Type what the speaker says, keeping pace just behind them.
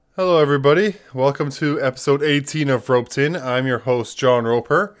Hello, everybody. Welcome to episode 18 of Roped In. I'm your host, John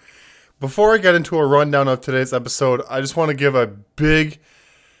Roper. Before I get into a rundown of today's episode, I just want to give a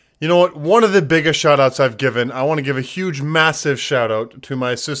one of the biggest shout outs I've given. I want to give a huge, massive shout out to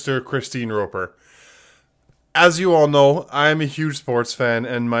my sister, Christine Roper. As you all know, I'm a huge sports fan,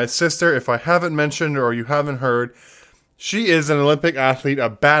 and my sister, if I haven't mentioned or you haven't heard, she is an Olympic athlete, a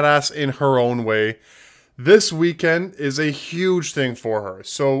badass in her own way. This weekend is a huge thing for her.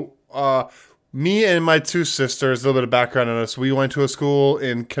 So, me and my two sisters, a little bit of background on us, we went to a school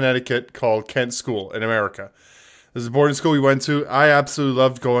in Connecticut called Kent School in America. This is a boarding school we went to. I absolutely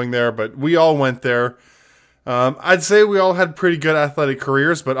loved going there, but we all went there. I'd say we all had pretty good athletic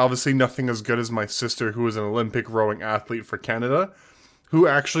careers, but obviously nothing as good as my sister, who was an Olympic rowing athlete for Canada, who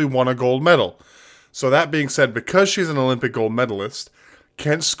actually won a gold medal. So that being said, because she's an Olympic gold medalist,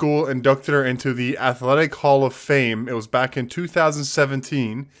 Kent School inducted her into the Athletic Hall of Fame. It was back in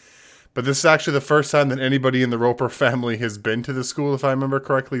 2017, but this is actually the first time that anybody in the Roper family has been to the school, if I remember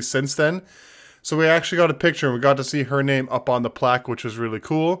correctly, since then. So we actually got a picture and we got to see her name up on the plaque, which was really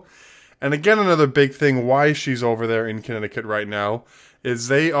cool. And again, another big thing why she's over there in Connecticut right now is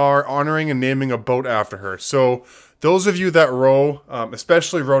they are honoring and naming a boat after her. So those of you that row,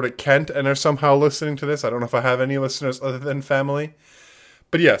 especially rowed at Kent and are somehow listening to this, I don't know if I have any listeners other than family,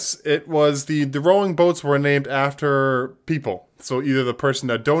 but yes, it was the rowing boats were named after people. So either the person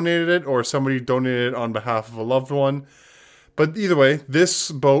that donated it or somebody donated it on behalf of a loved one. But either way,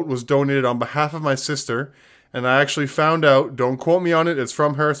 this boat was donated on behalf of my sister. And I actually found out, don't quote me on it, it's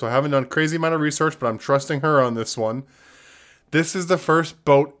from her, so I haven't done a crazy amount of research, but I'm trusting her on this one. This is the first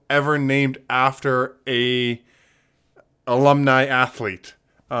boat ever named after a alumni athlete.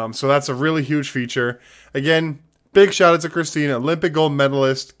 So that's a really huge feature. Again, big shout out to Christine, Olympic gold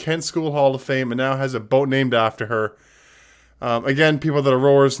medalist, Kent School Hall of Fame, and now has a boat named after her. Again, people that are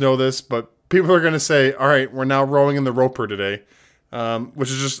rowers know this, but people are going to say, all right, we're now rowing in the Roper today, which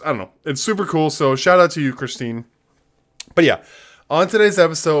is just, I don't know, it's super cool. So shout out to you, Christine. But yeah, on today's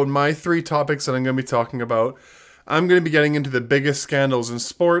episode, my three topics that I'm going to be talking about, I'm going to be getting into the biggest scandals in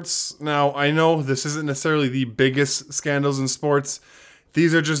sports. Now, I know this isn't necessarily the biggest scandals in sports.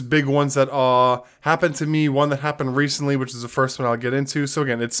 These are just big ones that happened to me, one that happened recently, which is the first one I'll get into. So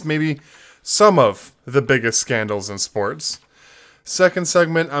again, it's maybe some of the biggest scandals in sports. Second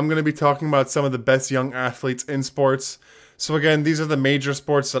segment, I'm going to be talking about some of the best young athletes in sports. So again, these are the major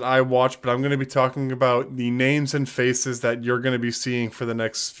sports that I watch, but I'm going to be talking about the names and faces that you're going to be seeing for the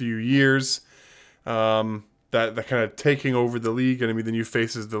next few years. That kind of taking over the league, going to be the new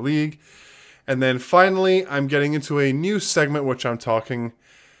faces of the league. And then finally, I'm getting into a new segment, which I'm talking.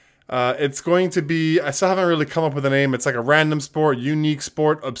 It's going to be, I still haven't really come up with a name. It's like a random sport, unique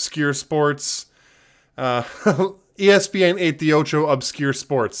sport, obscure sports. ESPN 8 the Ocho, obscure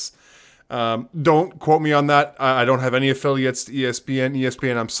sports. Don't quote me on that. I don't have any affiliates to ESPN.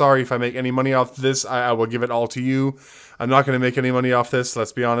 ESPN, I'm sorry if I make any money off this. I will give it all to you. I'm not going to make any money off this,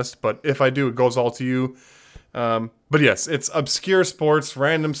 let's be honest. But if I do, it goes all to you. But yes, it's obscure sports,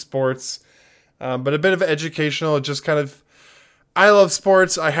 random sports. But a bit of educational, just kind of, I love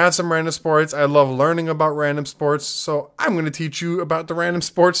sports. I have some random sports. I love learning about random sports. So I'm going to teach you about the random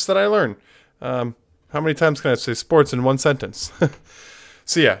sports that I learn. How many times can I say sports in one sentence?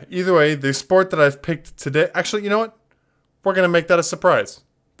 So yeah, either way, the sport that I've picked today, actually, you know what? We're going to make that a surprise.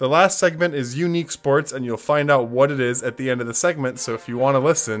 The last segment is unique sports, and you'll find out what it is at the end of the segment. So if you want to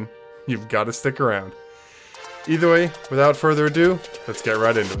listen, you've got to stick around. Either way, without further ado, let's get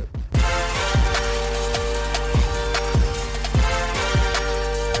right into it.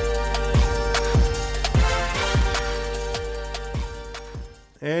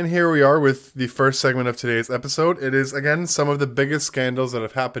 And here we are with the first segment of today's episode. It is, again, some of the biggest scandals that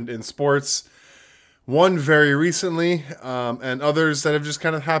have happened in sports. One very recently, and others that have just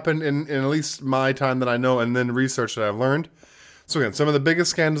kind of happened in at least my time that I know, and then research that I've learned. So again, some of the biggest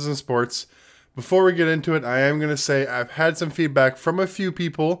scandals in sports. Before we get into it, I am going to say I've had some feedback from a few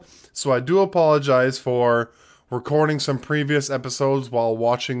people, so I do apologize for recording some previous episodes while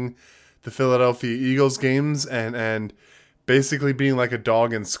watching the Philadelphia Eagles games and basically being like a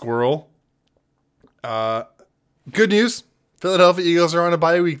dog and squirrel. Good news, Philadelphia Eagles are on a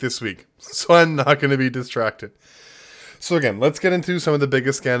bye week this week, so I'm not going to be distracted. So again, let's get into some of the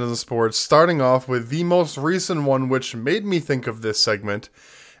biggest scandals in sports, starting off with the most recent one, which made me think of this segment,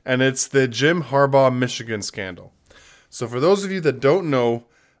 and it's the Jim Harbaugh Michigan scandal. So for those of you that don't know,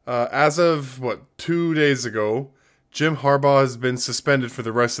 as of, 2 days ago, Jim Harbaugh has been suspended for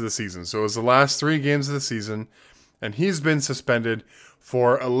the rest of the season. So it was the last 3 games of the season, and he's been suspended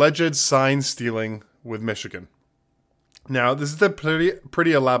for alleged sign stealing with Michigan. Now, this is a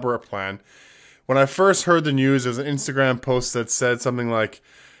pretty elaborate plan. When I first heard the news, there was an Instagram post that said something like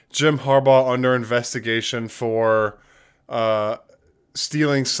Jim Harbaugh under investigation for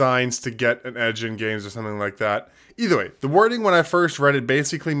stealing signs to get an edge in games or something like that. Either way, the wording when I first read it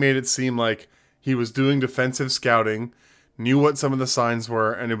basically made it seem like he was doing defensive scouting, knew what some of the signs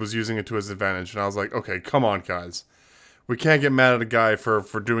were, and it was using it to his advantage. And I was like, okay, come on, guys. We can't get mad at a guy for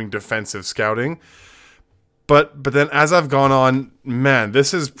doing defensive scouting. But then as I've gone on, man,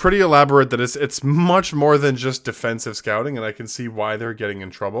 this is pretty elaborate that it's much more than just defensive scouting, and I can see why they're getting in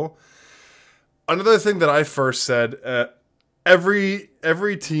trouble. Another thing that I first said,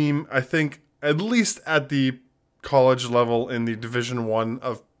 every team, I think, at least at the college level in the Division I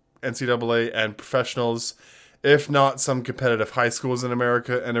of NCAA and professionals, if not some competitive high schools in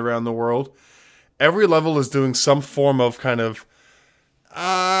America and around the world, every level is doing some form of kind of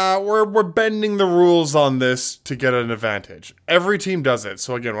we're bending the rules on this to get an advantage. Every team does it.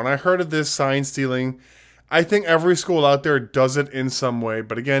 So again, when I heard of this sign stealing, I think every school out there does it in some way.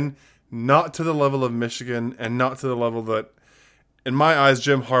 But again, not to the level of Michigan and not to the level that, in my eyes,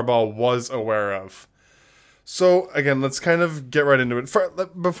 Jim Harbaugh was aware of. So again, let's kind of get right into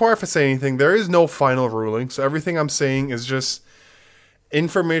it. Before I say anything, there is no final ruling. So everything I'm saying is just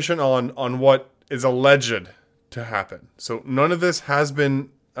information on what is alleged to happen. So none of this has been,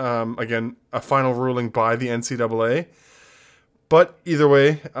 again, a final ruling by the NCAA. But either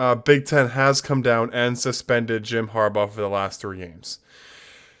way, Big Ten has come down and suspended Jim Harbaugh for the last 3 games.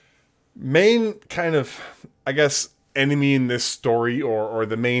 Main kind of, I guess, enemy in this story, or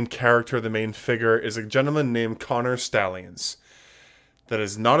the main character, the main figure, is a gentleman named Connor Stalions. That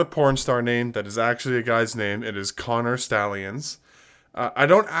is not a porn star name. That is actually a guy's name. It is Connor Stalions. I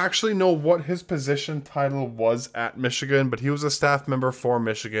don't actually know what his position title was at Michigan, but he was a staff member for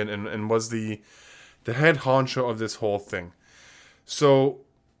Michigan and was the head honcho of this whole thing. So,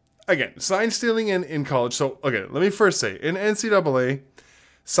 again, sign stealing in college. So, okay, let me first say, in NCAA,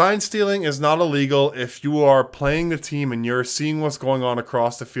 sign stealing is not illegal if you are playing the team and you're seeing what's going on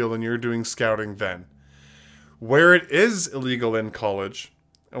across the field and you're doing scouting then. Where it is illegal in college,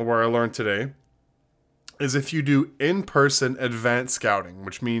 and where I learned today, is if you do in-person advanced scouting,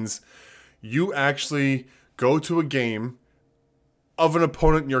 which means you actually go to a game of an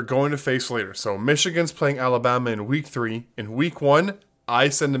opponent you're going to face later. So Michigan's playing Alabama in week 3. In week 1, I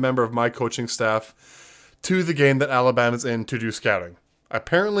send a member of my coaching staff to the game that Alabama's in to do scouting.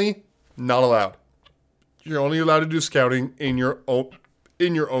 Apparently, not allowed. You're only allowed to do scouting in your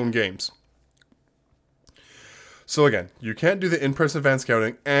own games. So again, you can't do the in-person advanced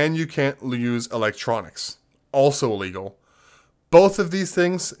scouting, and you can't use electronics. Also illegal. Both of these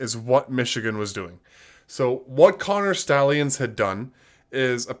things is what Michigan was doing. So what Connor Stalions had done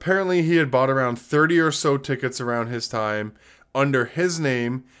is apparently he had bought around 30 or so tickets around his time under his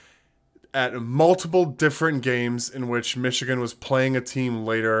name at multiple different games in which Michigan was playing a team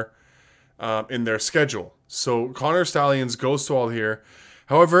later in their schedule. So Connor Stalions goes to all here.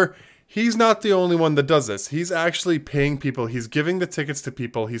 However, he's not the only one that does this. He's actually paying people. He's giving the tickets to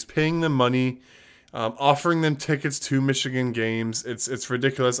people. He's paying them money, offering them tickets to Michigan games. It's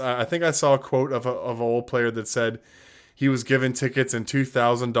ridiculous. I think I saw a quote of an old player that said he was given tickets and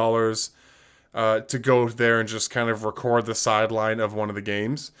 $2,000 to go there and just kind of record the sideline of one of the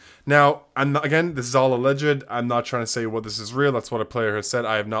games. Now, again, this is all alleged. I'm not trying to say what this is real. That's what a player has said.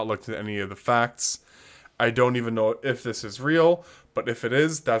 I have not looked at any of the facts. I don't even know if this is real, but if it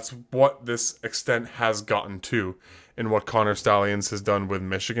is, that's what this extent has gotten to in what Connor Stalions has done with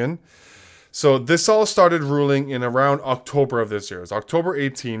Michigan. So this all started ruling in around October of this year. It was October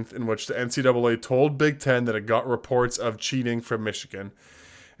 18th, in which the NCAA told Big Ten that it got reports of cheating from Michigan.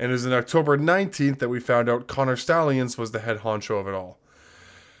 And it was on October 19th that we found out Connor Stalions was the head honcho of it all.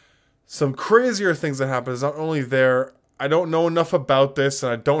 Some crazier things that happened is not only there, I don't know enough about this,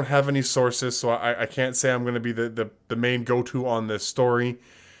 and I don't have any sources, so I can't say I'm going to be the main go-to on this story.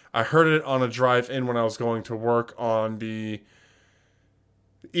 I heard it on a drive-in when I was going to work on the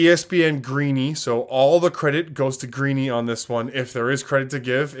ESPN Greeny, so all the credit goes to Greeny on this one. If there is credit to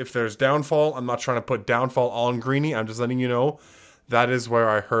give, if there's downfall, I'm not trying to put downfall on Greeny. I'm just letting you know that is where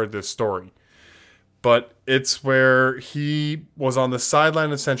I heard this story. But it's where he was on the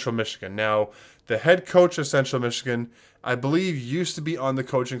sideline of Central Michigan. Now, the head coach of Central Michigan, I believe, used to be on the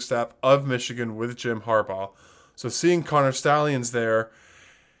coaching staff of Michigan with Jim Harbaugh. So seeing Connor Stalions there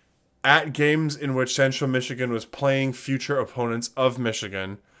at games in which Central Michigan was playing future opponents of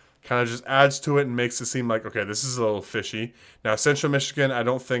Michigan kind of just adds to it and makes it seem like, okay, this is a little fishy. Now, Central Michigan, I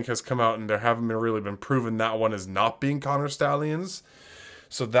don't think has come out and there haven't really been proven that one is not being Connor Stalions.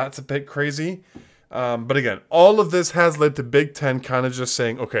 So that's a bit crazy. But again, all of this has led to Big Ten kind of just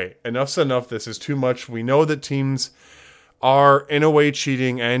saying, okay, enough's enough. This is too much. We know that teams are in a way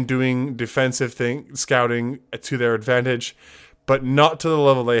cheating and doing defensive scouting to their advantage, but not to the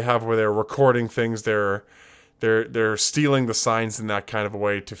level they have where they're recording things. They're stealing the signs in that kind of a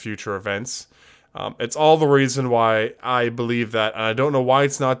way to future events. It's all the reason why I believe that, and I don't know why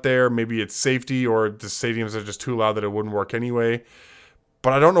it's not there. Maybe it's safety or the stadiums are just too loud that it wouldn't work anyway.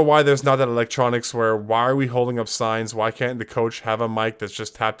 But I don't know why there's not that electronics where, why are we holding up signs? Why can't the coach have a mic that's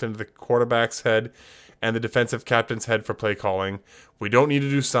just tapped into the quarterback's head and the defensive captain's head for play calling? We don't need to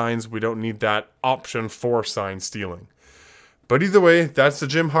do signs. We don't need that option for sign stealing. But either way, that's the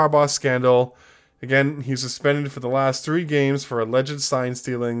Jim Harbaugh scandal. Again, he's suspended for the last 3 games for alleged sign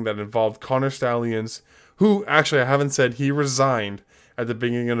stealing that involved Connor Stalions, who, actually, I haven't said, he resigned at the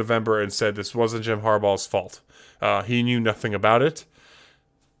beginning of November and said this wasn't Jim Harbaugh's fault. He knew nothing about it.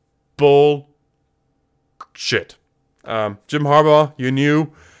 Bull shit. Jim Harbaugh, you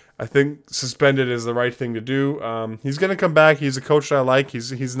knew. I think suspended is the right thing to do. He's going to come back. He's a coach that I like.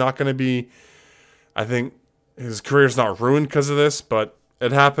 He's not going to be... I think his career's not ruined because of this, but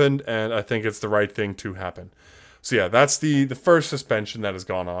it happened, and I think it's the right thing to happen. So yeah, that's the first suspension that has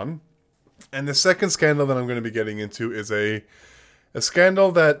gone on. And the second scandal that I'm going to be getting into is a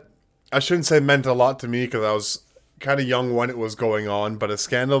scandal that I shouldn't say meant a lot to me because I was kind of young when it was going on, but a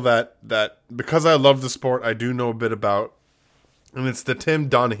scandal that because I love the sport, I do know a bit about, and it's the Tim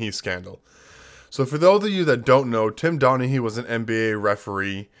Donaghy scandal. So for those of you that don't know, Tim Donaghy was an NBA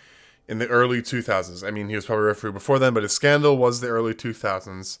referee in the early 2000s. I mean, he was probably a referee before then, but his scandal was the early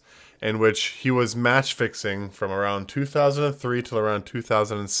 2000s, in which he was match fixing from around 2003 till around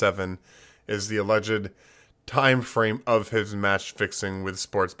 2007 is the alleged time frame of his match fixing with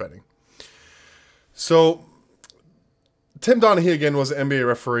sports betting. So Tim Donaghy, again, was an NBA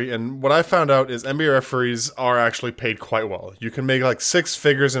referee, and what I found out is NBA referees are actually paid quite well. You can make like 6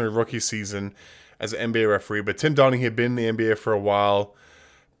 figures in a rookie season as an NBA referee, but Tim Donaghy had been in the NBA for a while,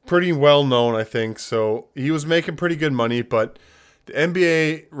 pretty well known, I think, so he was making pretty good money, but the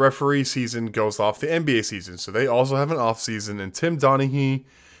NBA referee season goes off the NBA season, so they also have an off season, and Tim Donaghy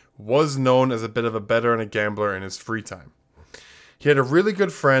was known as a bit of a bettor and a gambler in his free time. He had a really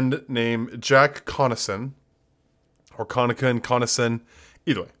good friend named Jack Connaughton, or Connaughton,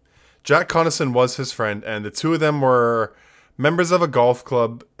 either way. Jack Connaughton was his friend, and the two of them were members of a golf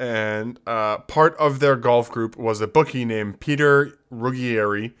club, and part of their golf group was a bookie named Peter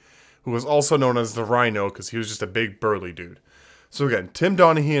Ruggieri, who was also known as the Rhino because he was just a big burly dude. So again, Tim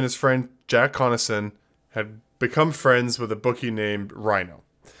Donaghy and his friend Jack Connaughton had become friends with a bookie named Rhino.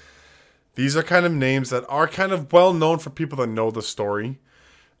 These are kind of names that are kind of well known for people that know the story.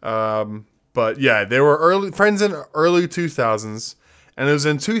 But yeah, they were early friends in early 2000s, and it was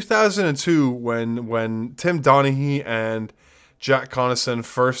in 2002 when Tim Donaghy and Jack Connaughton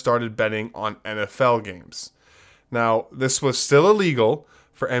first started betting on NFL games. Now, this was still illegal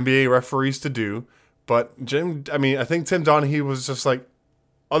for NBA referees to do, but I think Tim Donaghy was just like,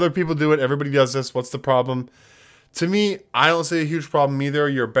 other people do it, everybody does this, what's the problem? To me, I don't see a huge problem either.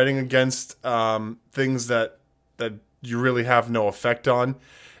 You're betting against things that you really have no effect on.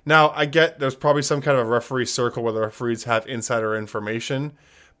 Now, I get there's probably some kind of a referee circle where the referees have insider information,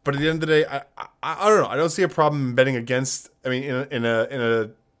 but at the end of the day, I don't know. I don't see a problem in betting against. I mean, in a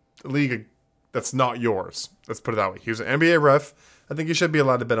league that's not yours. Let's put it that way. He was an NBA ref. I think he should be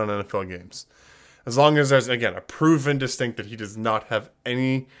allowed to bet on NFL games, as long as there's, again, a proven distinct that he does not have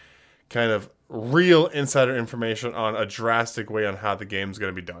any kind of real insider information on a drastic way on how the game's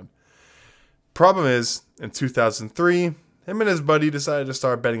going to be done. Problem is, in 2003, him and his buddy decided to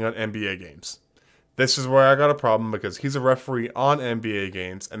start betting on NBA games. This is where I got a problem because he's a referee on NBA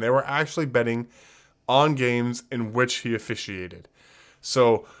games, and they were actually betting on games in which he officiated.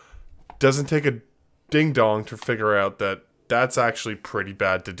 So, doesn't take a ding-dong to figure out that that's actually pretty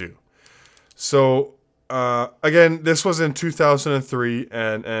bad to do. So, again, this was in 2003,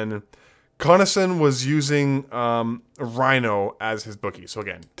 and Connaughton was using Rhino as his bookie. So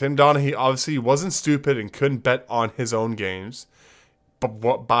again, Tim Donaghy obviously wasn't stupid and couldn't bet on his own games,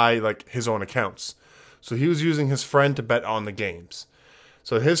 but by like his own accounts. So he was using his friend to bet on the games.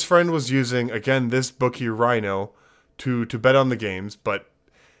 So his friend was using, again, this bookie Rhino to bet on the games, but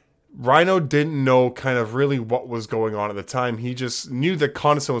Rhino didn't know kind of really what was going on at the time. He just knew that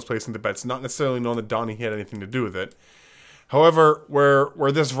Connaughton was placing the bets, not necessarily knowing that Donaghy had anything to do with it. However,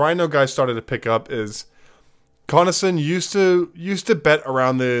 where this Rhino guy started to pick up is Connaughton used to bet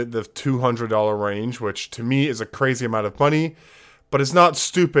around the $200 range, which to me is a crazy amount of money, but it's not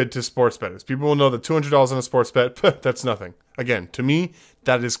stupid to sports bettors. People will know that $200 on a sports bet, that's nothing. Again, to me,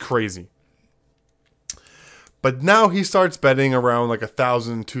 that is crazy. But now he starts betting around like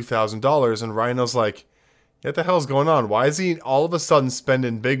 $1,000, $2,000, and Rhino's like, what the hell's going on? Why is he all of a sudden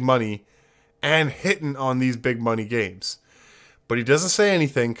spending big money and hitting on these big money games? But he doesn't say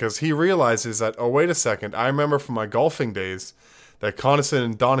anything because he realizes that, oh, wait a second, I remember from my golfing days that Connaughton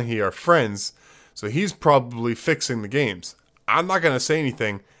and Donaghy are friends, so he's probably fixing the games. I'm not going to say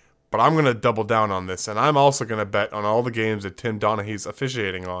anything, but I'm going to double down on this, and I'm also going to bet on all the games that Tim Donaghy's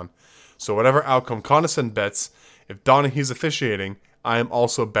officiating on. So whatever outcome Connaughton bets, if Donaghy's officiating, I am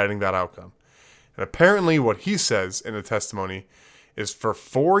also betting that outcome. And apparently what he says in the testimony is for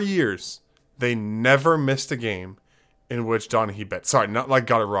 4 years, they never missed a game in which Donaghy bet. Sorry, not like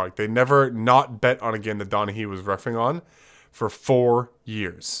got it wrong. They never not bet on a game that Donaghy was reffing on for 4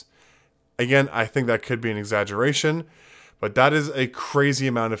 years. Again, I think that could be an exaggeration, but that is a crazy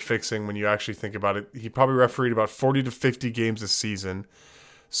amount of fixing when you actually think about it. He probably refereed about 40 to 50 games a season.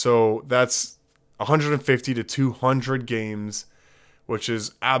 So that's 150 to 200 games, which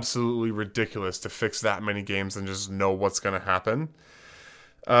is absolutely ridiculous to fix that many games and just know what's going to happen.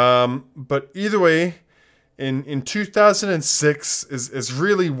 But either way, in 2006 is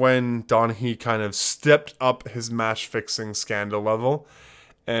really when Donaghy kind of stepped up his match fixing scandal level,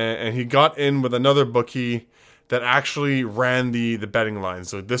 and he got in with another bookie that actually ran the betting line.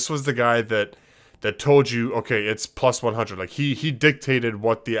 So this was the guy that told you, okay, it's plus 100. Like he dictated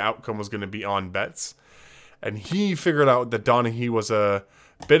what the outcome was going to be on bets, and he figured out that Donaghy was a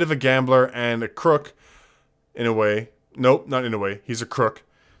bit of a gambler and a crook in a way. Nope, not in a way. He's a crook.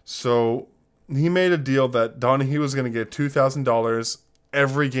 So he made a deal that Donaghy was going to get $2,000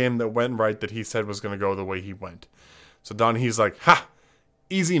 every game that went right that he said was going to go the way he went. So Donaghy's like, ha,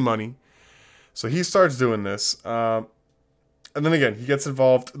 easy money. So he starts doing this. And then again, he gets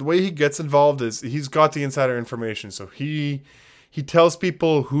involved. The way he gets involved is he's got the insider information. So he tells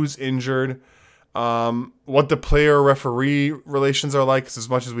people who's injured, what the player-referee relations are like, 'cause as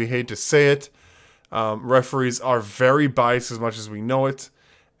much as we hate to say it, referees are very biased as much as we know it.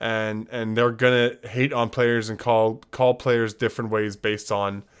 And they're gonna hate on players and call players different ways based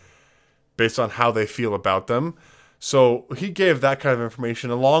on how they feel about them. So he gave that kind of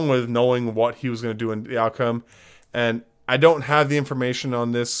information along with knowing what he was going to do in the outcome. And I don't have the information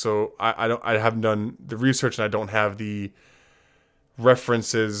on this, so I haven't done the research and I don't have the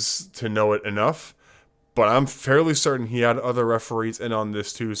references to know it enough. But I'm fairly certain he had other referees in on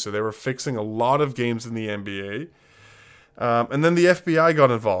this too. So they were fixing a lot of games in the NBA. And then the FBI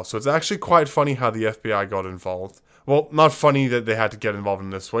got involved. So it's actually quite funny how the FBI got involved. Well, not funny that they had to get involved in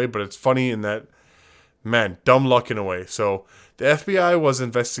this way, but it's funny in that, man, dumb luck in a way. So the FBI was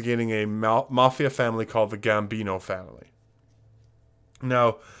investigating a mafia family called the Gambino family.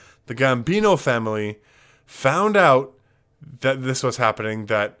 Now, the Gambino family found out that this was happening,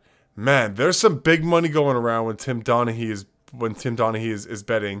 that, man, there's some big money going around when Tim Donaghy is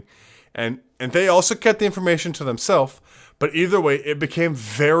betting. And they also kept the information to themselves. But either way, it became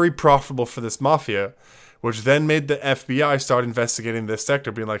very profitable for this mafia, which then made the FBI start investigating this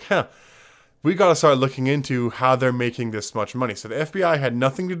sector, being like, we got to start looking into how they're making this much money. So the FBI had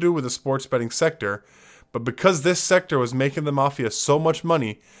nothing to do with the sports betting sector, but because this sector was making the mafia so much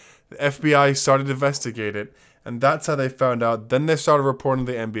money, the FBI started to investigate it, and that's how they found out. Then they started reporting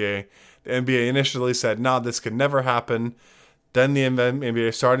to the NBA. The NBA initially said, nah, this could never happen. Then the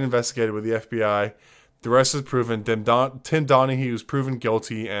NBA started investigating with the FBI. The rest is proven. Tim Donaghy was proven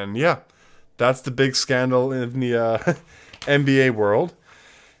guilty, and yeah, that's the big scandal in the NBA world.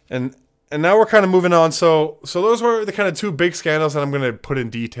 And now we're kind of moving on. So those were the kind of two big scandals that I'm going to put in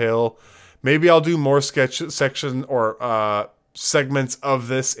detail. Maybe I'll do more section or segments of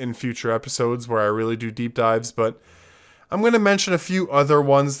this in future episodes where I really do deep dives, but I'm going to mention a few other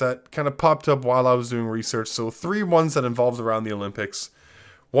ones that kind of popped up while I was doing research. So 3 ones that involved around the Olympics.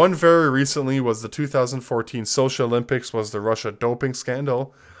 One very recently was the 2014 Sochi Olympics, was the Russia doping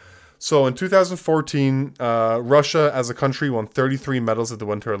scandal. So in 2014, Russia as a country won 33 medals at the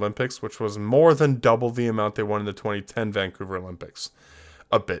Winter Olympics, which was more than double the amount they won in the 2010 Vancouver Olympics.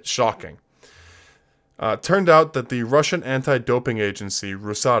 A bit shocking. Turned out that the Russian anti-doping agency,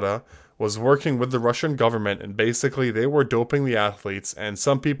 RUSADA, was working with the Russian government, and basically they were doping the athletes, and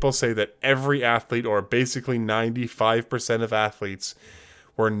some people say that every athlete, or basically 95% of athletes,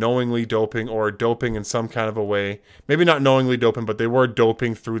 were knowingly doping or doping in some kind of a way. Maybe not knowingly doping, but they were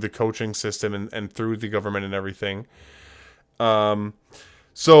doping through the coaching system and through the government and everything.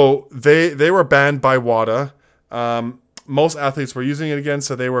 So they were banned by WADA. Most athletes were using it again,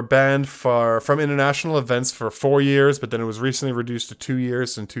 so they were banned from international events for 4 years, but then it was recently reduced to 2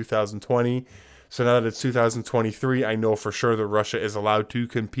 years in 2020. So now that it's 2023, I know for sure that Russia is allowed to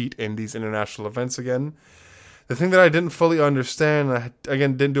compete in these international events again. The thing that I didn't fully understand, I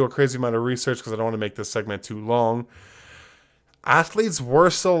again didn't do a crazy amount of research because I don't want to make this segment too long. Athletes were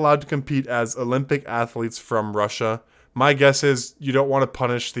still allowed to compete as Olympic athletes from Russia. My guess is you don't want to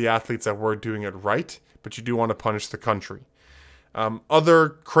punish the athletes that were doing it right, but you do want to punish the country. Other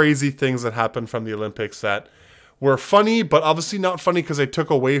crazy things that happened from the Olympics that were funny, but obviously not funny because they took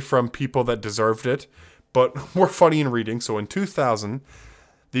away from people that deserved it, but were funny in reading. So in 2000,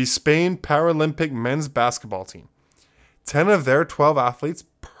 the Spain Paralympic men's basketball team, 10 of their 12 athletes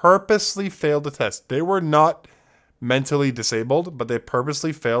purposely failed the test. They were not mentally disabled, but they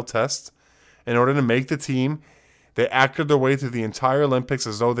purposely failed tests in order to make the team. They acted their way through the entire Olympics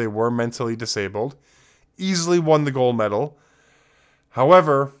as though they were mentally disabled, easily won the gold medal.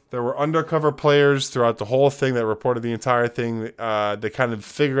 However, there were undercover players throughout the whole thing that reported the entire thing. They kind of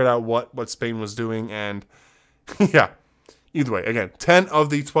figured out what Spain was doing, and yeah, either way, again, 10 of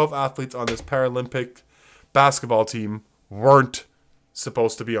the 12 athletes on this Paralympic basketball team weren't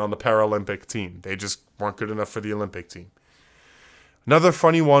supposed to be on the Paralympic team. They just weren't good enough for the Olympic team. Another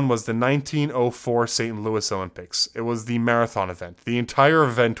funny one was the 1904 St. Louis Olympics. It was the marathon event. The entire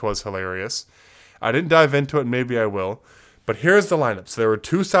event was hilarious. I didn't dive into it, maybe I will. But here's the lineup. So there were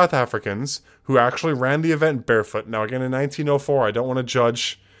 2 South Africans who actually ran the event barefoot. Now, again, in 1904, I don't want to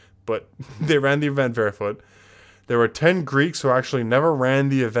judge, but they ran the event barefoot. There were 10 Greeks who actually never ran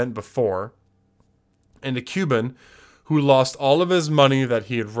the event before, and a Cuban who lost all of his money that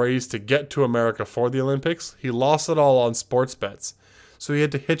he had raised to get to America for the Olympics. He lost it all on sports bets, so he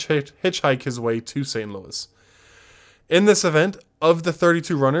had to hitchhike his way to St. Louis. In this event, of the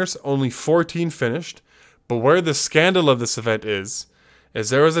 32 runners, only 14 finished. But where the scandal of this event is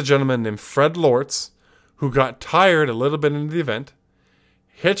there was a gentleman named Fred Lortz who got tired a little bit into the event,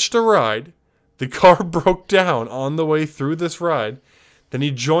 hitched a ride, the car broke down on the way through this ride, then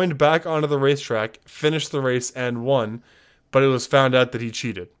he joined back onto the racetrack, finished the race, and won, but it was found out that he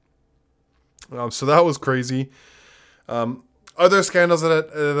cheated. So that was crazy. Other scandals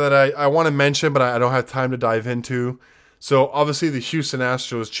that I want to mention, but I don't have time to dive into. So obviously the Houston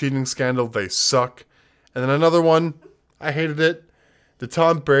Astros cheating scandal, they suck. And then another one, I hated it. The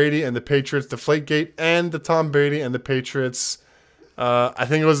Tom Brady and the Patriots Deflategate, and the Tom Brady and the Patriots. I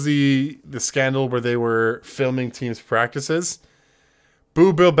think it was the scandal where they were filming teams' practices.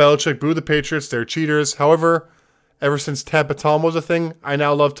 Boo Bill Belichick, boo the Patriots, they're cheaters. However, ever since Tampa Tom was a thing, I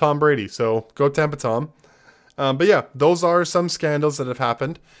now love Tom Brady. So go Tampa Tom. But yeah, those are some scandals that have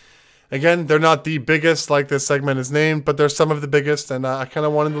happened. Again, they're not the biggest like this segment is named, but they're some of the biggest, and I kind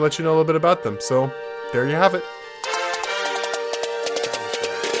of wanted to let you know a little bit about them. So there you have it.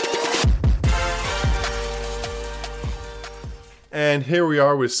 And here we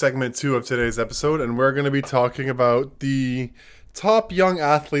are with segment 2 of today's episode, and we're going to be talking about the top young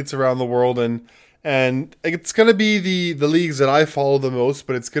athletes around the world, and it's going to be the leagues that I follow the most,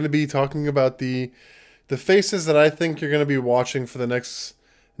 but it's going to be talking about the faces that I think you're going to be watching for the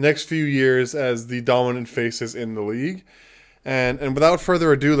next few years as the dominant faces in the league. And without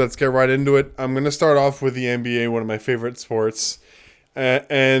further ado, let's get right into it. I'm going to start off with the NBA, one of my favorite sports,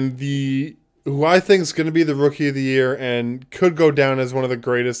 and who I think is going to be the Rookie of the Year and could go down as one of the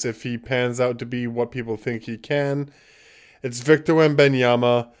greatest if he pans out to be what people think he can. It's Victor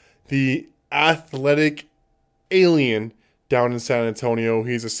Wembanyama, the athletic alien down in San Antonio.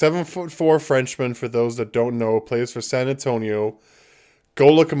 He's a 7'4" Frenchman, for those that don't know, plays for San Antonio.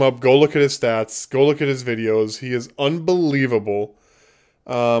 Go look him up. Go look at his stats. Go look at his videos. He is unbelievable.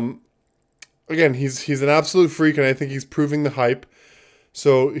 Again, he's an absolute freak, and I think he's proving the hype.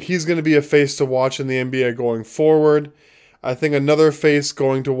 So he's going to be a face to watch in the NBA going forward. I think another face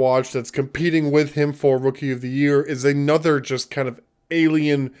going to watch that's competing with him for Rookie of the Year is another just kind of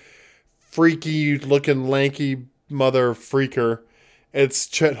alien, freaky looking, lanky mother freaker. It's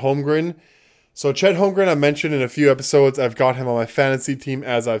Chet Holmgren. So Chet Holmgren, I mentioned in a few episodes, I've got him on my fantasy team.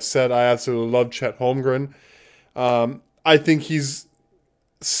 As I've said, I absolutely love Chet Holmgren. I think he's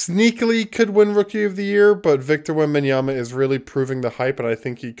sneakily could win Rookie of the Year, but Victor Wembanyama is really proving the hype, and I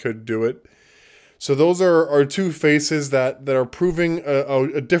think he could do it. So those are two faces that are proving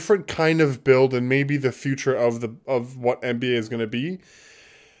a different kind of build and maybe the future of what NBA is going to be.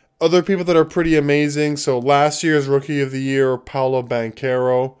 Other people that are pretty amazing. So last year's Rookie of the Year, Paolo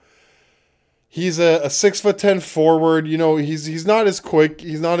Banchero. He's a 6'10" forward. You know, he's not as quick.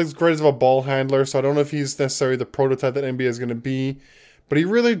 He's not as great as a ball handler. So I don't know if he's necessarily the prototype that NBA is going to be. But he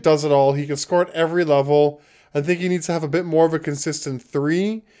really does it all. He can score at every level. I think he needs to have a bit more of a consistent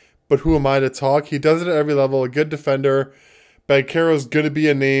 3. But who am I to talk? He does it at every level. A good defender. Banchero's going to be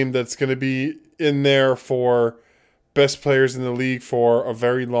a name that's going to be in there for best players in the league for a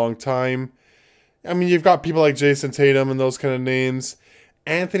very long time. I mean, you've got people like Jason Tatum and those kind of names.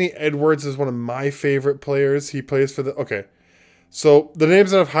 Anthony Edwards is one of my favorite players. He plays for the... Okay, so the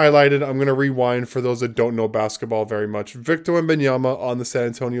names that I've highlighted, I'm going to rewind for those that don't know basketball very much. Victor Wembanyama on the San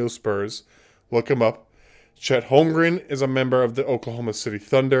Antonio Spurs. Look him up. Chet Holmgren is a member of the Oklahoma City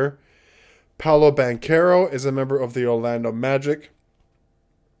Thunder. Paolo Banchero is a member of the Orlando Magic.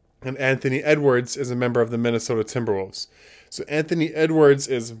 And Anthony Edwards is a member of the Minnesota Timberwolves. So Anthony Edwards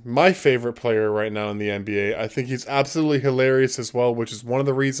is my favorite player right now in the NBA. I think he's absolutely hilarious as well, which is one of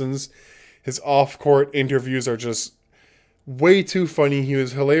the reasons his off-court interviews are just way too funny. He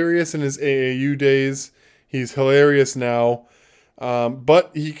was hilarious in his AAU days. He's hilarious now.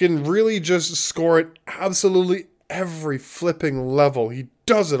 But he can really just score at absolutely every flipping level. He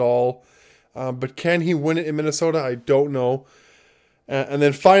does it all. But can he win it in Minnesota? I don't know. And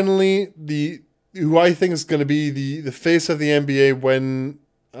then finally, who I think is going to be the face of the NBA when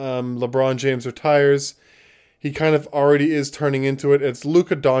LeBron James retires. He kind of already is turning into it. It's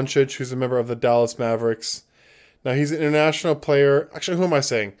Luka Doncic, who's a member of the Dallas Mavericks. Now, he's an international player. Actually, who am I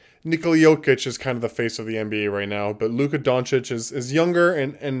saying? Nikola Jokic is kind of the face of the NBA right now, but Luka Doncic is younger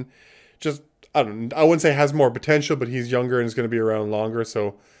and just, I wouldn't say has more potential, but he's younger and is going to be around longer,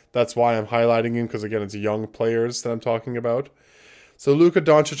 so that's why I'm highlighting him, because again, it's young players that I'm talking about. So Luka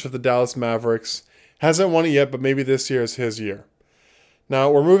Doncic of the Dallas Mavericks hasn't won it yet, but maybe this year is his year.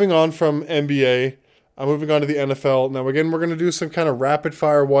 Now, we're moving on from NBA. I'm moving on to the NFL. Now, again, we're going to do some kind of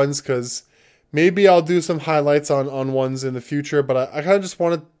rapid-fire ones, because maybe I'll do some highlights on ones in the future, but I kind of just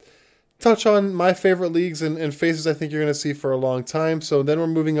want to touch on my favorite leagues and faces I think you're going to see for a long time. So then we're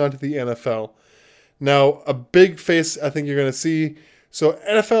moving on to the NFL. Now, a big face I think you're going to see. So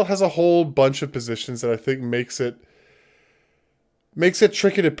NFL has a whole bunch of positions that I think makes it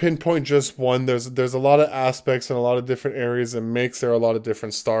tricky to pinpoint just one. There's a lot of aspects and a lot of different areas that makes there a lot of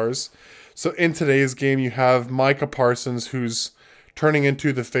different stars. So in today's game, you have Micah Parsons, who's turning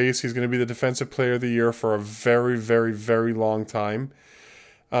into the face. He's going to be the Defensive Player of the Year for a very, very, very long time.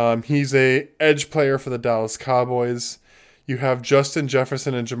 He's a edge player for the Dallas Cowboys. You have Justin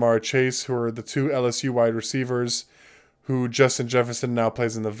Jefferson and Jamar Chase, who are the two LSU wide receivers, who Justin Jefferson now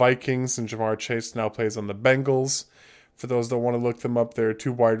plays in the Vikings and Jamar Chase now plays on the Bengals. For those that want to look them up, they're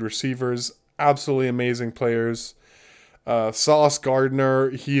two wide receivers. Absolutely amazing players. Sauce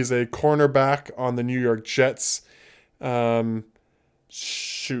Gardner, he is a cornerback on the New York Jets.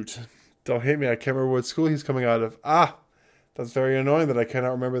 Shoot. Don't hate me. I can't remember what school he's coming out of. That's very annoying that I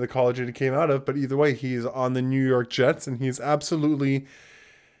cannot remember the college that he came out of. But either way, he's on the New York Jets, and he's absolutely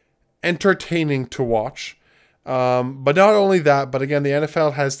entertaining to watch. But not only that, but again, the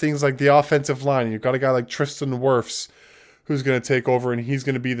NFL has things like the offensive line. You've got a guy like Tristan Wirfs, who's going to take over, and he's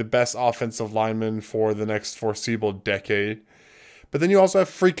going to be the best offensive lineman for the next foreseeable decade. But then you also have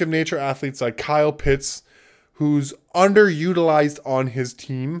freak of nature athletes like Kyle Pitts, who's underutilized on his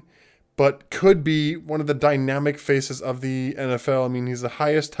team, but could be one of the dynamic faces of the NFL. I mean, he's the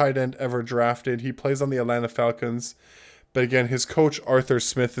highest tight end ever drafted. He plays on the Atlanta Falcons. But again, his coach, Arthur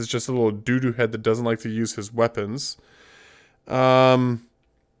Smith, is just a little doo-doo head that doesn't like to use his weapons. But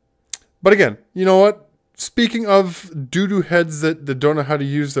again, you know what? Speaking of doo-doo heads that don't know how to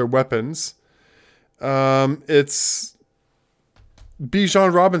use their weapons, it's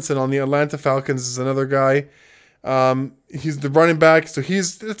Bijan Robinson on the Atlanta Falcons is another guy. He's the running back, so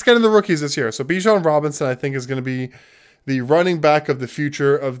it's kind of the rookies this year. So Bijan Robinson, I think, is going to be the running back of the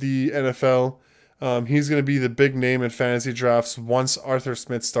future of the NFL. He's going to be the big name in fantasy drafts once Arthur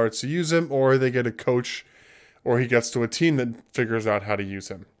Smith starts to use him, or they get a coach, or he gets to a team that figures out how to use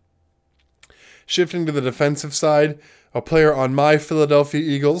him. Shifting to the defensive side, a player on my Philadelphia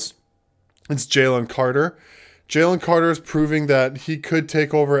Eagles, it's Jalen Carter. Jalen Carter is proving that he could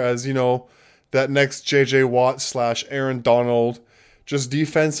take over as, that next J.J. Watt / Aaron Donald, just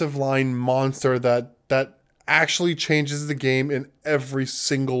defensive line monster that actually changes the game in every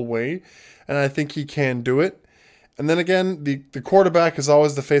single way. And I think he can do it. And then again, the quarterback is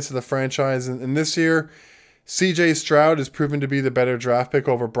always the face of the franchise. And this year, C.J. Stroud is proven to be the better draft pick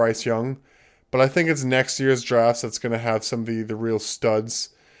over Bryce Young. But I think it's next year's drafts that's going to have some of the real studs.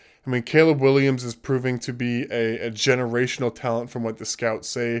 I mean, Caleb Williams is proving to be a generational talent from what the scouts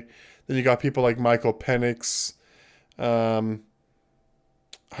say. Then you got people like Michael Penix. I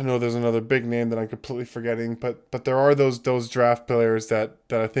know there's another big name that I'm completely forgetting, but there are those draft players that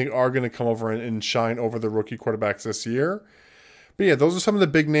I think are going to come over and shine over the rookie quarterbacks this year. But yeah, those are some of the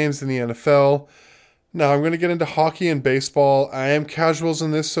big names in the NFL. Now I'm going to get into hockey and baseball. I am casuals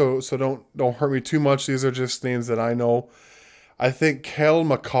in this, so don't hurt me too much. These are just names that I know. I think Cale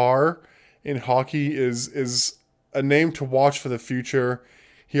Makar in hockey is a name to watch for the future.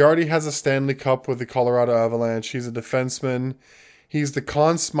 He already has a Stanley Cup with the Colorado Avalanche. He's a defenseman. He's the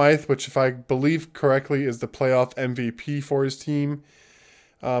Conn Smythe, which, if I believe correctly, is the playoff MVP for his team.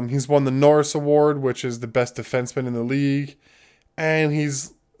 He's won the Norris Award, which is the best defenseman in the league. And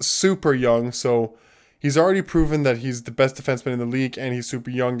he's super young, so he's already proven that he's the best defenseman in the league, and he's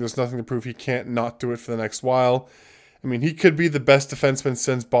super young. There's nothing to prove he can't not do it for the next while. I mean, he could be the best defenseman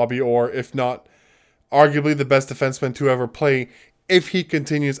since Bobby Orr, if not arguably the best defenseman to ever play, if he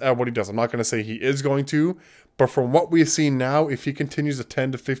continues at what he does. I'm not going to say he is going to, but from what we've seen now, if he continues a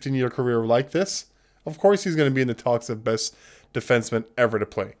 10 to 15 year career like this, of course he's going to be in the talks of best defenseman ever to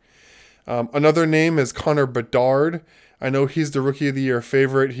play. Another name is Connor Bedard. I know he's the Rookie of the Year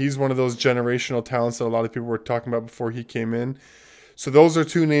favorite. He's one of those generational talents that a lot of people were talking about before he came in. So those are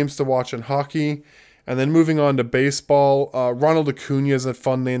two names to watch in hockey. And then moving on to baseball, Ronald Acuna is a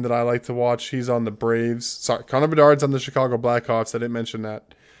fun name that I like to watch. He's on the Braves. Sorry, Connor Bedard's on the Chicago Blackhawks. I didn't mention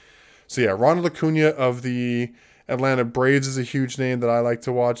that. So yeah, Ronald Acuna of the Atlanta Braves is a huge name that I like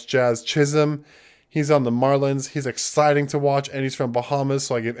to watch. Jazz Chisholm, he's on the Marlins. He's exciting to watch, and he's from Bahamas,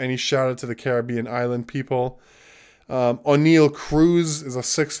 so I give any shout out to the Caribbean island people. O'Neal Cruz is a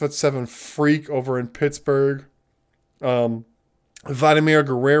 6'7" freak over in Pittsburgh. Vladimir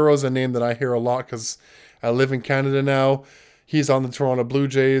Guerrero is a name that I hear a lot because I live in Canada now. He's on the Toronto Blue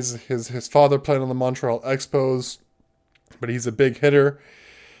Jays. His father played on the Montreal Expos, but he's a big hitter.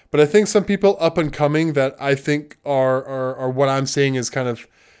 But I think some people up and coming that I think are what I'm saying is kind of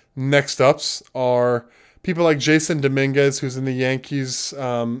next ups are people like Jason Dominguez, who's in the Yankees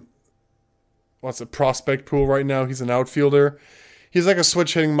prospect pool right now. He's an outfielder. He's like a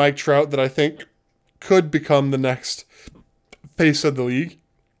switch hitting Mike Trout that I think could become the next face of the league.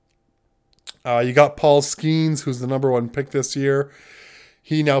 You got Paul Skeens, who's the number one pick this year.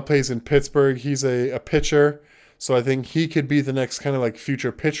 He now plays in Pittsburgh. He's a pitcher, so I think he could be the next kind of like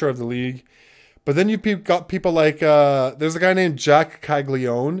future pitcher of the league. But then you've got people like, there's a guy named Jack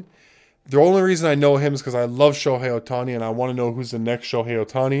Caglione. The only reason I know him is because I love Shohei Ohtani, and I want to know who's the next Shohei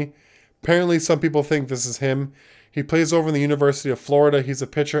Ohtani. Apparently, some people think this is him. He plays over in the University of Florida. He's a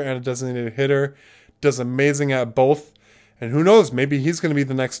pitcher and a designated hitter. Does amazing at both. And who knows, maybe he's going to be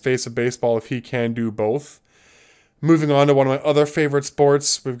the next face of baseball if he can do both. Moving on to one of my other favorite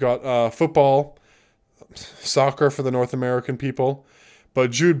sports, we've got football, soccer for the North American people. But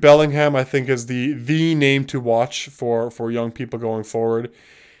Jude Bellingham, I think, is the name to watch for young people going forward.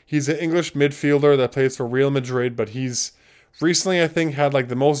 He's an English midfielder that plays for Real Madrid, but he's recently, I think, had like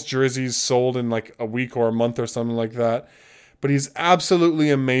the most jerseys sold in like a week or a month or something like that. But he's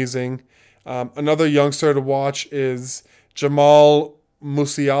absolutely amazing. Another youngster to watch is Jamal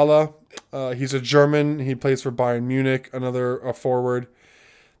Musiala. He's a German. He plays for Bayern Munich, another forward.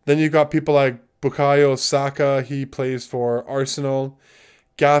 Then you've got people like Bukayo Saka. He plays for Arsenal.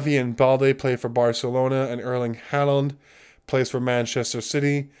 Gavi and Balde play for Barcelona, and Erling Haaland plays for Manchester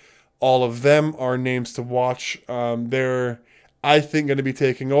City. All of them are names to watch. They're, I think, going to be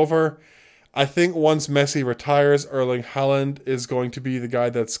taking over. I think once Messi retires, Erling Haaland is going to be the guy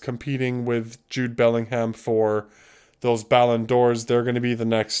that's competing with Jude Bellingham for those Ballon d'Ors. They're going to be the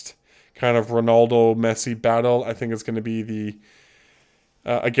next kind of Ronaldo-Messi battle. I think it's going to be the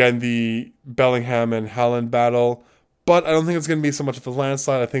Bellingham and Haaland battle. But I don't think it's going to be so much of a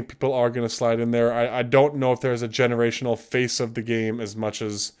landslide. I think people are going to slide in there. I don't know if there's a generational face of the game as much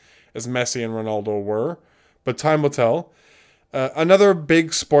as Messi and Ronaldo were. But time will tell. Another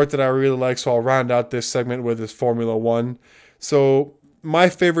big sport that I really like, so I'll round out this segment with, is Formula One. So my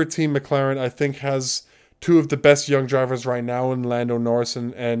favorite team, McLaren, I think has two of the best young drivers right now in Lando Norris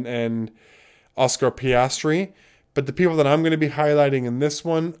and Oscar Piastri. But the people that I'm going to be highlighting in this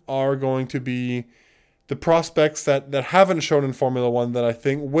one are going to be the prospects that haven't shown in Formula One that I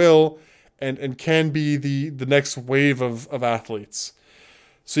think will and can be the next wave of athletes.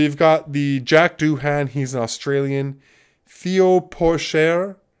 So you've got the Jack Doohan, he's an Australian. Theo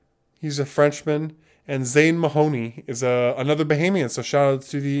Pourchaire, he's a Frenchman. And Zane Mahoney is another Bahamian, so shout out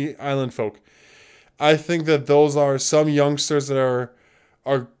to the island folk. I think that those are some youngsters that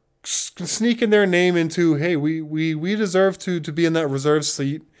are sneaking their name into, hey, we deserve to be in that reserve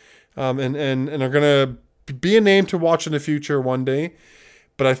seat, and are going to be a name to watch in the future one day.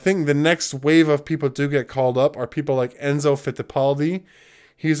 But I think the next wave of people do get called up are people like Enzo Fittipaldi.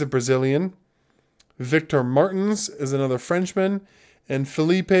 He's a Brazilian. Victor Martins is another Frenchman. And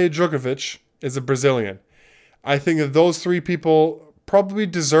Felipe Drugovich is a Brazilian. I think that those three people probably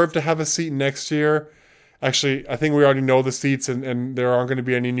deserve to have a seat next year. Actually, I think we already know the seats and there aren't going to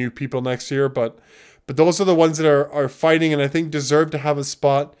be any new people next year. But those are the ones that are fighting and I think deserve to have a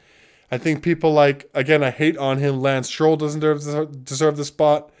spot. I think people like, again, I hate on him, Lance Stroll doesn't deserve the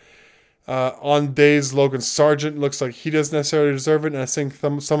spot. On days, Logan Sargent looks like he doesn't necessarily deserve it, and I think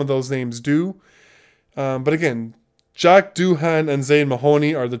some of those names do. But again, Jack Doohan and Zayn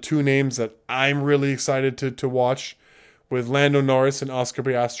Mahoney are the two names that I'm really excited to watch, with Lando Norris and Oscar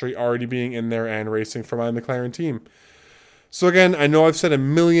Piastri already being in there and racing for my McLaren team. So again, I know I've said a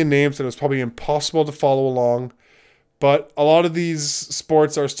million names and it's probably impossible to follow along, but a lot of these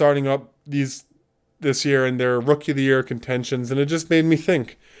sports are starting up this year in their Rookie of the Year contentions, and it just made me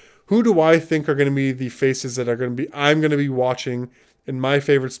think, who do I think are going to be the faces that I'm going to be watching in my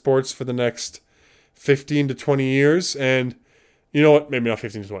favorite sports for the next 15 to 20 years? And you know what? Maybe not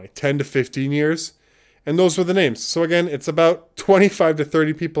 15 to 20, 10 to 15 years. And those were the names. So again, it's about 25 to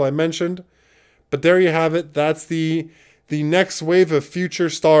 30 people I mentioned. But there you have it. That's the next wave of future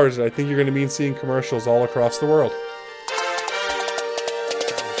stars that I think you're going to be seeing commercials all across the world.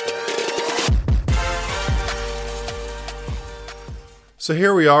 So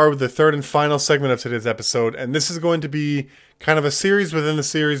here we are with the third and final segment of today's episode, and this is going to be kind of a series within the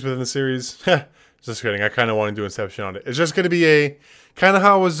series within the series. Just kidding, I kind of want to do Inception on it. It's just going to be a kind of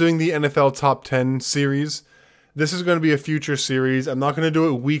how I was doing the NFL Top 10 series. This is going to be a future series. I'm not going to do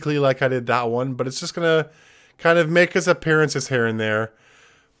it weekly like I did that one, but it's just going to kind of make its appearances here and there.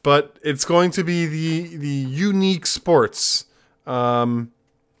 But it's going to be the unique sports around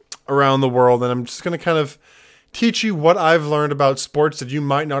the world, and I'm just going to kind of teach you what I've learned about sports that you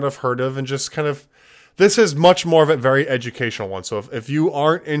might not have heard of, and just kind of, this is much more of a very educational one. So if you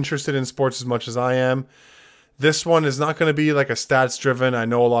aren't interested in sports as much as I am, this one is not going to be like a stats driven, I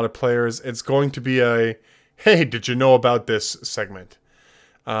know a lot of players. It's going to be a, hey, did you know about this segment?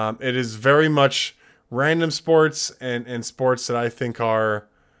 It is very much random sports and sports that I think are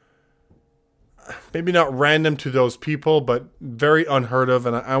maybe not random to those people, but very unheard of,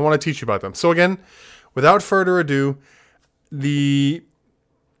 and I want to teach you about them. So again, without further ado, the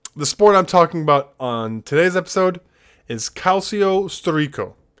sport I'm talking about on today's episode is Calcio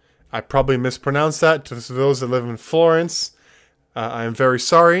Storico. I probably mispronounced that. To those that live in Florence, I am very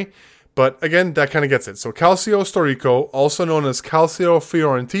sorry. But again, that kind of gets it. So Calcio Storico, also known as Calcio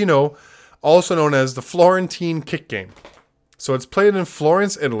Fiorentino, also known as the Florentine kick game. So it's played in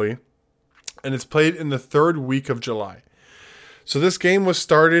Florence, Italy, and it's played in the third week of July. So this game was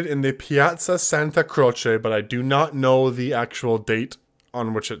started in the Piazza Santa Croce, but I do not know the actual date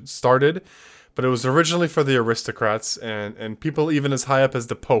on which it started. But it was originally for the aristocrats and people even as high up as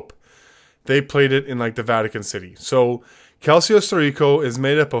the Pope. They played it in like the Vatican City. So Calcio Storico is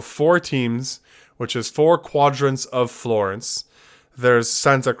made up of 4 teams, which is 4 quadrants of Florence. There's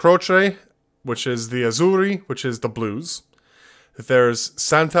Santa Croce, which is the Azzurri, which is the Blues. There's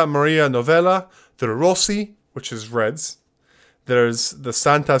Santa Maria Novella, the Rossi, which is Reds. There's the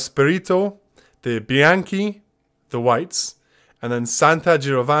Santa Spirito, the Bianchi, the Whites. And then Santa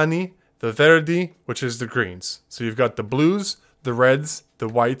Giovanni, the Verdi, which is the Greens. So you've got the Blues, the Reds, the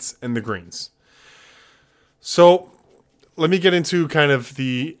Whites, and the Greens. So let me get into kind of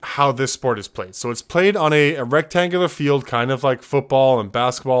how this sport is played. So it's played on a rectangular field, kind of like football and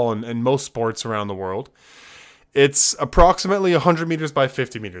basketball and most sports around the world. It's approximately 100 meters by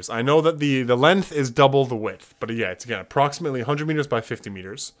 50 meters. I know that the length is double the width, but yeah, it's again approximately 100 meters by 50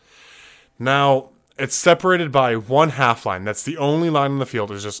 meters. Now, it's separated by one half line. That's the only line on the field.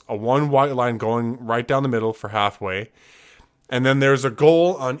 There's just a one white line going right down the middle for halfway. And then there's a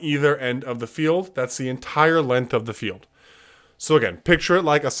goal on either end of the field. That's the entire length of the field. So again, picture it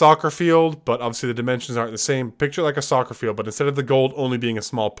like a soccer field, but obviously the dimensions aren't the same. Picture it like a soccer field, but instead of the goal only being a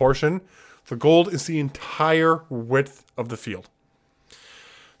small portion, the goal is the entire width of the field.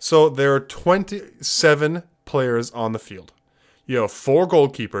 So there are 27 players on the field. You have 4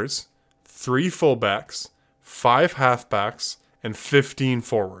 goalkeepers, 3 fullbacks, 5 halfbacks, and 15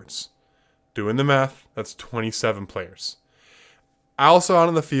 forwards. Doing the math, that's 27 players. Also out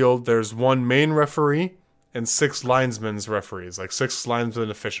on the field, there's 1 main referee and 6 linesmen's referees, like 6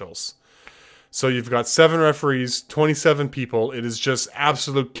 linesmen officials. So you've got 7 referees, 27 people. It is just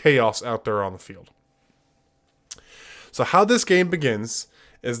absolute chaos out there on the field. So how this game begins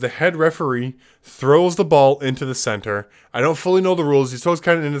is the head referee throws the ball into the center. I don't fully know the rules. He throws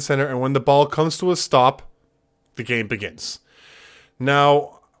kind of into the center, and when the ball comes to a stop, the game begins.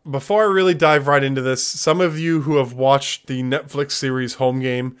 Now, before I really dive right into this, some of you who have watched the Netflix series Home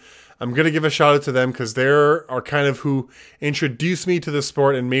Game, I'm going to give a shout out to them because they are kind of who introduced me to the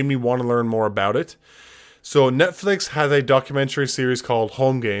sport and made me want to learn more about it. So Netflix has a documentary series called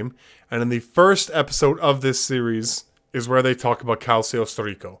Home Game, and in the first episode of this series is where they talk about Calcio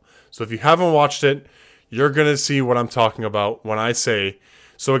Storico. So if you haven't watched it, you're going to see what I'm talking about when I say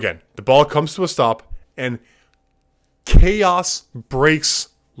So again, the ball comes to a stop and chaos breaks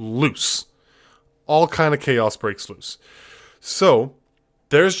loose. All kind of chaos breaks loose. So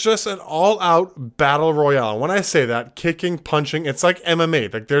there's just an all-out battle royale. When I say that, kicking, punching, it's like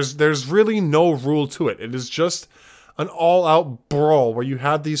MMA. Like there's really no rule to it. It is just an all-out brawl where you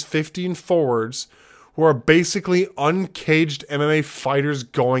have these 15 forwards who are basically uncaged MMA fighters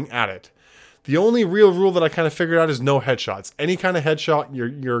going at it. The only real rule that I kind of figured out is no headshots. Any kind of headshot,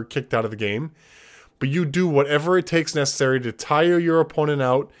 you're kicked out of the game. But you do whatever it takes necessary to tire your opponent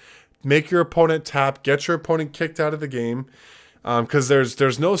out, make your opponent tap, get your opponent kicked out of the game. Because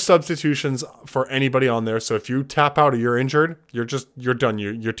there's no substitutions for anybody on there. So if you tap out or you're injured, you're done.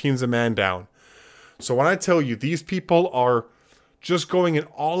 Your team's a man down. So when I tell you these people are just going in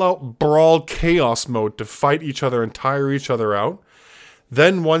all-out brawl chaos mode to fight each other and tire each other out,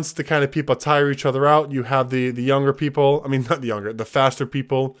 then once the kind of people tire each other out, you have the younger people. I mean, not the younger, the faster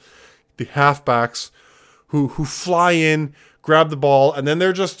people, the halfbacks who fly in, grab the ball, and then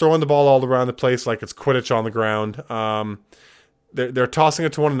they're just throwing the ball all around the place like it's Quidditch on the ground. They're tossing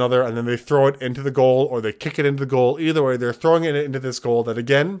it to one another, and then they throw it into the goal, or they kick it into the goal. Either way, they're throwing it into this goal that,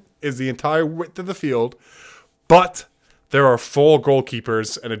 again, is the entire width of the field. But there are 4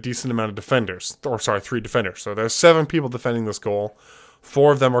 goalkeepers and a decent amount of defenders. 3 defenders. So there's 7 people defending this goal.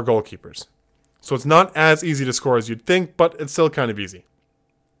 4 of them are goalkeepers. So it's not as easy to score as you'd think, but it's still kind of easy.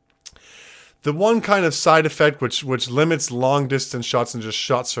 The one kind of side effect which limits long-distance shots and just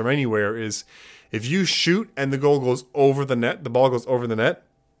shots from anywhere is if you shoot and the goal goes over the net, the ball goes over the net,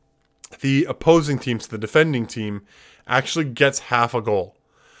 the opposing team, so the defending team, actually gets half a goal.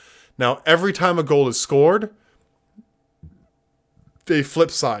 Now, every time a goal is scored, they flip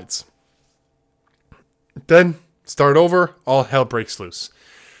sides. Then, start over, all hell breaks loose.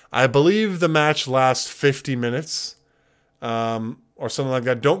 I believe the match lasts 50 minutes, or something like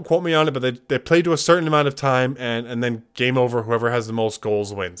that. Don't quote me on it, but they play to a certain amount of time, and then game over, whoever has the most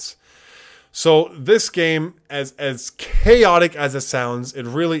goals wins. So this game, as chaotic as it sounds, it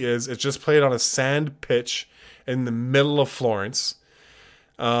really is. It's just played on a sand pitch in the middle of Florence.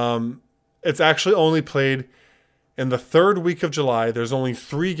 It's actually only played in the 3rd week of July. There's only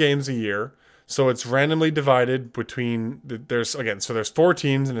 3 games a year. So it's randomly divided between, there's 4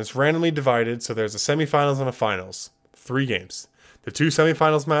 teams, and it's randomly divided. So there's a semifinals and a finals. 3 games. The 2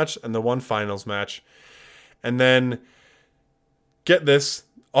 semifinals match and the 1 finals match. And then, get this,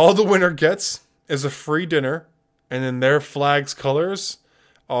 all the winner gets is a free dinner, and then their flag's colors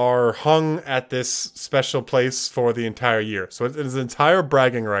are hung at this special place for the entire year. So it is entire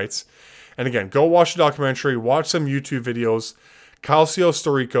bragging rights. And again, go watch the documentary, watch some YouTube videos. Calcio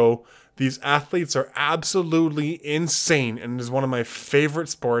Storico. These athletes are absolutely insane, and it is one of my favorite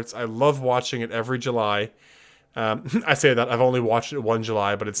sports. I love watching it every July. I say that, I've only watched it one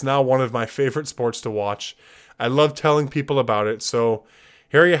July, but it's now one of my favorite sports to watch. I love telling people about it, so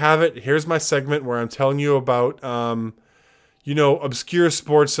here you have it. Here's my segment where I'm telling you about, obscure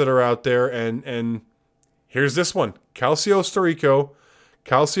sports that are out there, and here's this one. Calcio Storico,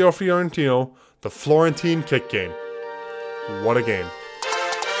 Calcio Fiorentino, the Florentine kick game. What a game.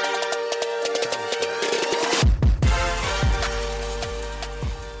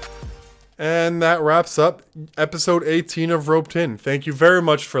 And that wraps up episode 18 of Roped In. Thank you very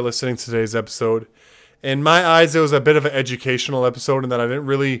much for listening to today's episode. In my eyes, it was a bit of an educational episode in that I didn't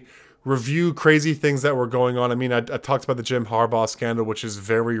really review crazy things that were going on. I mean, I talked about the Jim Harbaugh scandal, which is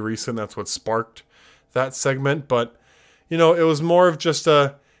very recent. That's what sparked that segment. But, it was more of just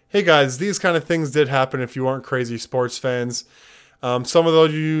a, hey guys, these kind of things did happen if you aren't crazy sports fans. Some of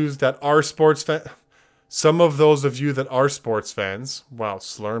those of you that are sports fans, wow,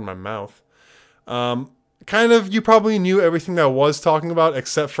 slur in my mouth. You probably knew everything that I was talking about,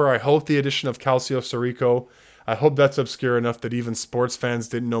 except for, I hope, the addition of Calcio Storico. I hope that's obscure enough that even sports fans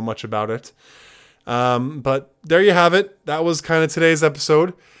didn't know much about it. But there you have it. That was kind of today's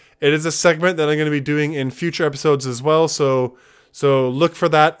episode. It is a segment that I'm going to be doing in future episodes as well. So look for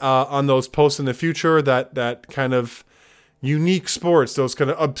that on those posts in the future, that kind of unique sports, those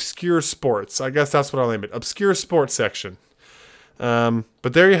kind of obscure sports. I guess that's what I'll name it. Obscure sports section.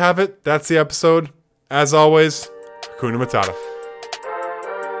 But there you have it. That's the episode. As always, Hakuna Matata.